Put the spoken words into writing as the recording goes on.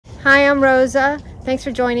Hi, I'm Rosa. Thanks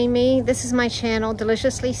for joining me. This is my channel,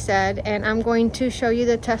 Deliciously Said, and I'm going to show you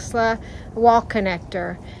the Tesla wall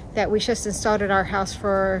connector that we just installed at our house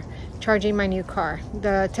for charging my new car,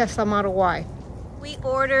 the Tesla Model Y. We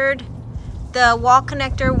ordered the wall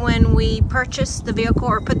connector when we purchased the vehicle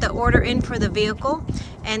or put the order in for the vehicle,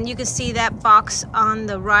 and you can see that box on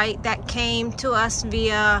the right that came to us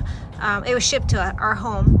via it was shipped to our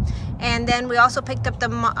home. And then we also picked up the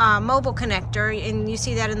mobile connector, and you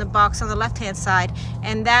see that in the box on the left hand side,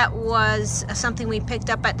 and that was something we picked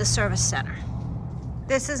up at the service center.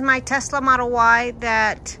 This is my Tesla Model Y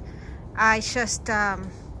that I just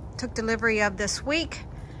took delivery of this week.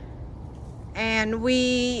 And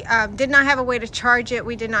we did not have a way to charge it.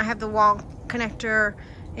 We did not have the wall connector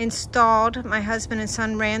installed. My husband and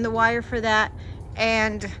son ran the wire for that,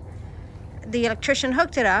 and the electrician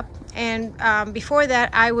hooked it up. And before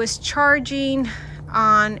that, I was charging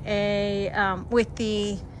on a with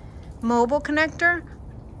the mobile connector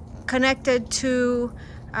connected to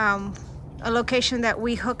a location that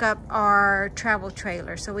we hook up our travel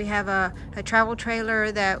trailer. So we have a travel trailer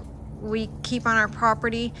that we keep on our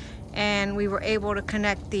property, and we were able to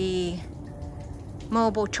connect the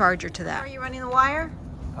mobile charger to that. Are you running the wire?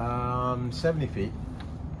 70 feet.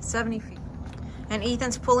 70 feet. And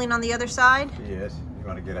Ethan's pulling on the other side? Yes. You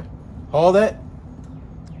want to get it? Hold it.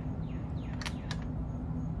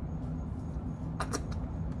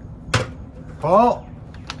 Pull.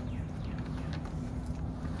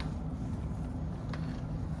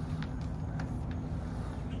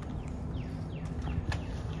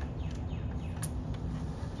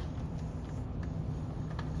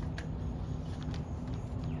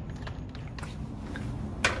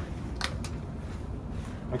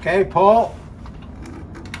 Okay, pull.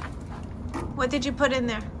 What did you put in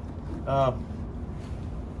there?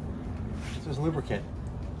 This is lubricant.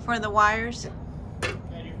 For the wires?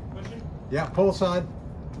 Yeah, pull side.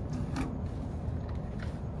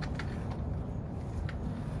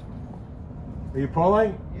 Are you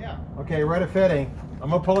pulling? Yeah. Okay, ready to fitting. I'm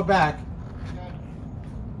gonna pull it back. Okay.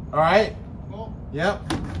 All right? Pull.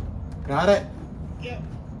 Yep. Got it? Yep.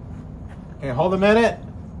 Okay, hold a minute.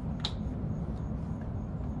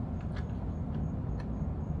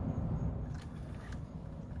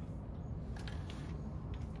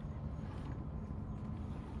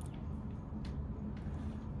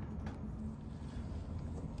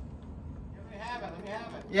 Let me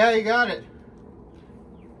have it. Yeah, you got it.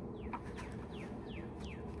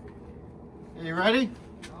 Are you ready?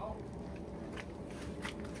 No.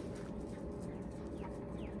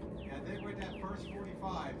 Yeah, I think with that first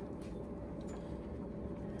 45.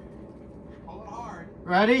 Pull it hard.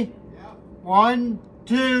 Ready? Yeah. 1,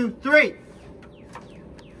 2, 3. Got it.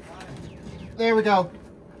 There we go.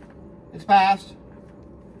 It's passed.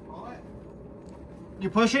 Pull it. You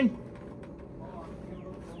pushing? Hold on. Give it a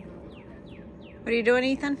little bit. What are you doing,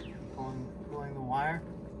 Ethan? Pulling the wire.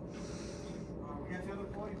 We got the other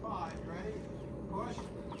 45. You ready? Push.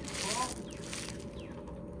 Pull.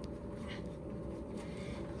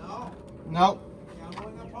 No. Nope. Yeah, I'm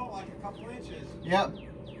only gonna pull like a couple inches. Yep.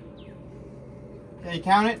 Okay, you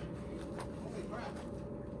count it? Holy crap.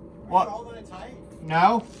 What? Are you holding it tight?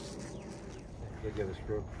 No. Give it a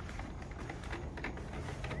screw.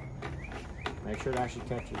 Make sure it actually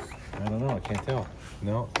catches. I don't know. I can't tell.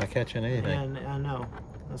 No, not catching anything. And I know.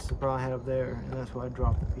 That's the problem I had up there, and that's why I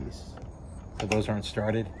dropped the piece. So those aren't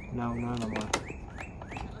started? No, none of them are.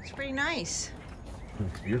 Looks pretty nice.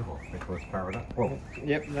 It's beautiful. Let's power it up. Whoa.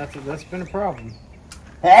 Yep, that's been a problem.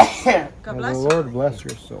 God May bless the you. Lord bless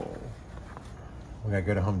your soul. We gotta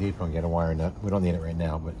go to Home Depot and get a wire nut. We don't need it right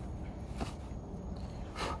now, but.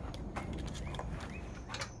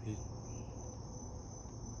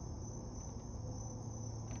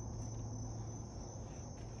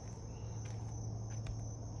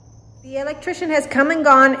 The electrician has come and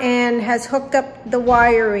gone and has hooked up the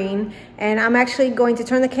wiring, and I'm actually going to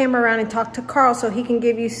turn the camera around and talk to Carl so he can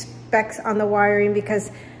give you specs on the wiring,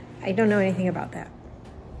 because I don't know anything about that.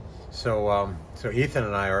 So, so Ethan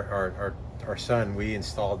and I, our son, we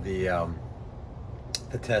installed the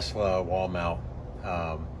Tesla wall mount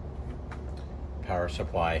power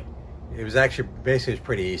supply. It was actually basically it's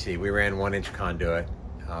pretty easy. We ran 1-inch conduit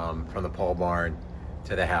from the pole barn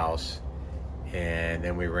to the house. And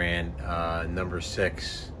then we ran number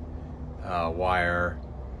 6 wire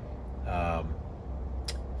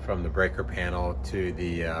from the breaker panel to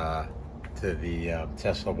the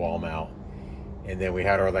Tesla wall mount, and then we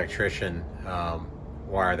had our electrician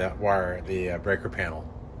wire the breaker panel,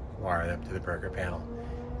 wire up to the breaker panel,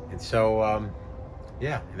 and so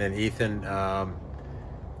yeah. And then Ethan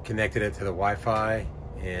connected it to the Wi-Fi,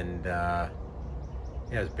 and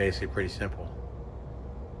yeah, it's basically pretty simple.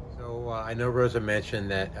 So I know Rosa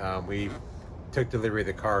mentioned that we took delivery of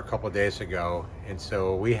the car a couple of days ago, and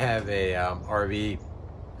so we have a RV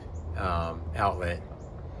outlet,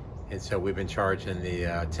 and so we've been charging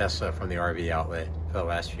the Tesla from the RV outlet for the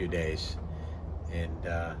last few days, and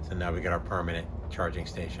so now we got our permanent charging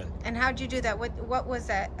station. And how'd you do that? What was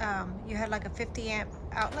that? You had like a 50 amp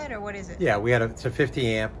outlet, or what is it? Yeah, we had it's a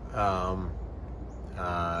 50 amp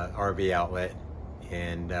RV outlet,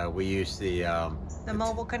 and we use the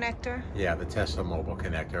mobile connector. Yeah, the Tesla mobile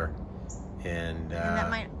connector, and that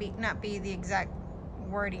might not be the exact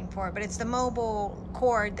wording for it, but it's the mobile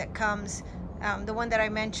cord that comes, the one that I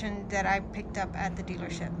mentioned that I picked up at the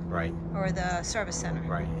dealership, right, or the service center,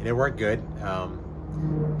 right, and it worked good.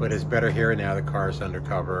 But it's better here now. The car's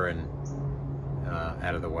undercover and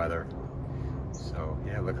out of the weather. So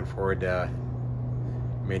yeah, looking forward to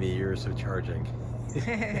many years of charging.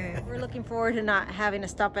 We're looking forward to not having to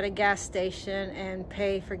stop at a gas station and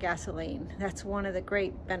pay for gasoline. That's one of the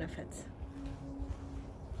great benefits.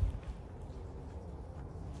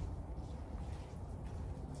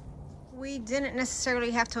 We didn't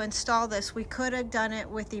necessarily have to install this. We could have done it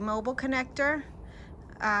with the mobile connector,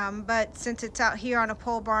 but since it's out here on a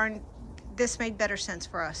pole barn, this made better sense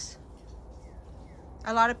for us.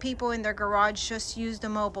 A lot of people in their garage just use the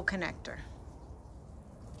mobile connector.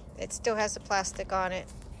 It still has the plastic on it.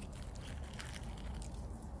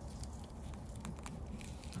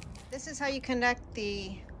 This is how you connect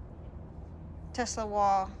the Tesla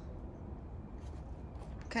wall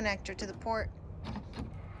connector to the port.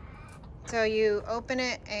 So you open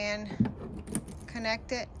it and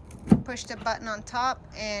connect it, push the button on top,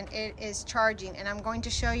 and it is charging. And I'm going to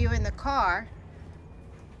show you in the car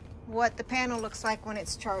what the panel looks like when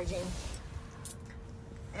it's charging.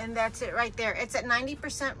 And that's it right there. It's at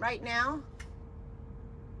 90% right now.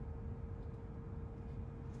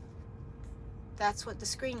 That's what the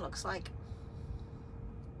screen looks like.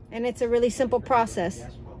 And it's a really simple process.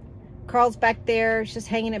 Carl's back there, just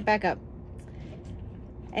hanging it back up.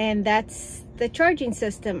 And that's the charging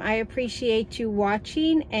system. I appreciate you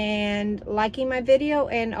watching and liking my video,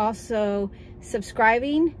 and also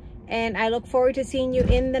subscribing. And I look forward to seeing you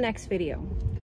in the next video.